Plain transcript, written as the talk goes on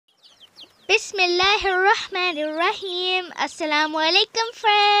Bismillahirrahmanirrahim. Assalamu alaikum,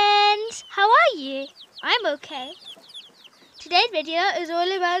 friends. How are you? I'm okay. Today's video is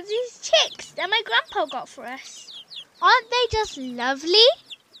all about these chicks that my grandpa got for us. Aren't they just lovely?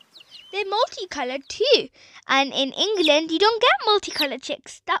 They're multicolored too. And in England, you don't get multicolored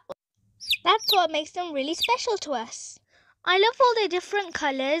chicks. That's what makes them really special to us. I love all their different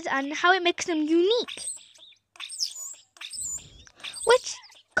colors and how it makes them unique.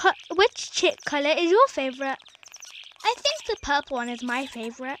 Which chick color is your favorite? I think the purple one is my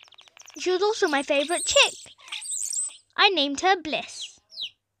favorite. She was also my favorite chick. I named her Bliss.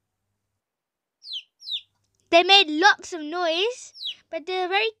 They made lots of noise, but they were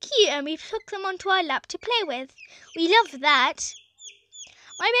very cute and we took them onto our lap to play with. We loved that.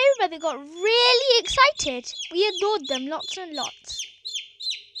 My baby brother got really excited. We adored them lots and lots.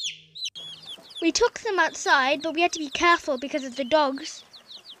 We took them outside, but we had to be careful because of the dogs.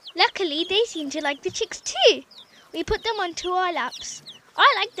 Luckily, they seemed to like the chicks too. We put them onto our laps.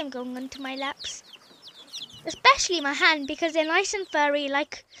 I like them going onto my laps. Especially my hand because they're nice and furry,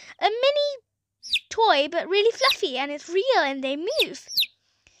 like a mini toy but really fluffy, and it's real and they move.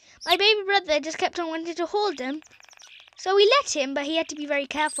 My baby brother just kept on wanting to hold them. So we let him, but he had to be very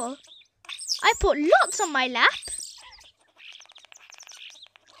careful. I put lots on my lap.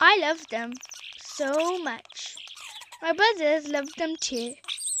 I love them so much. My brothers loved them too.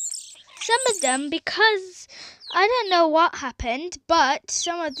 Some of them, because I don't know what happened, but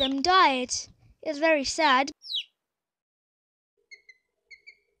some of them died. It was very sad.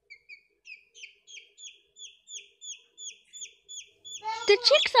 The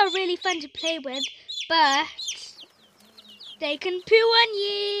chicks are really fun to play with, but they can poo on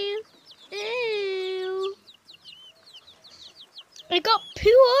you. Ew. I got poo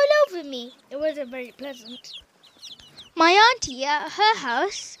all over me. It wasn't very pleasant. My auntie at her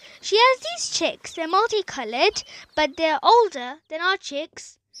house, she has these chicks. They're multicolored, but they're older than our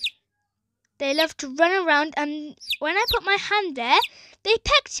chicks. They love to run around, and when I put my hand there, they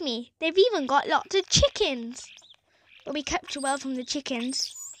pecked me. They've even got lots of chickens. But we kept well from the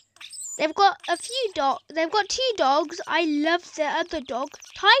chickens. They've got They've got two dogs. I love the other dog,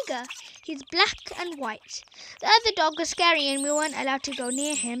 Tiger. He's black and white. The other dog was scary and we weren't allowed to go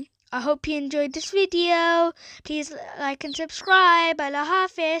near him. I hope you enjoyed this video. Please like and subscribe. Allah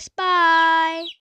Hafiz. Bye.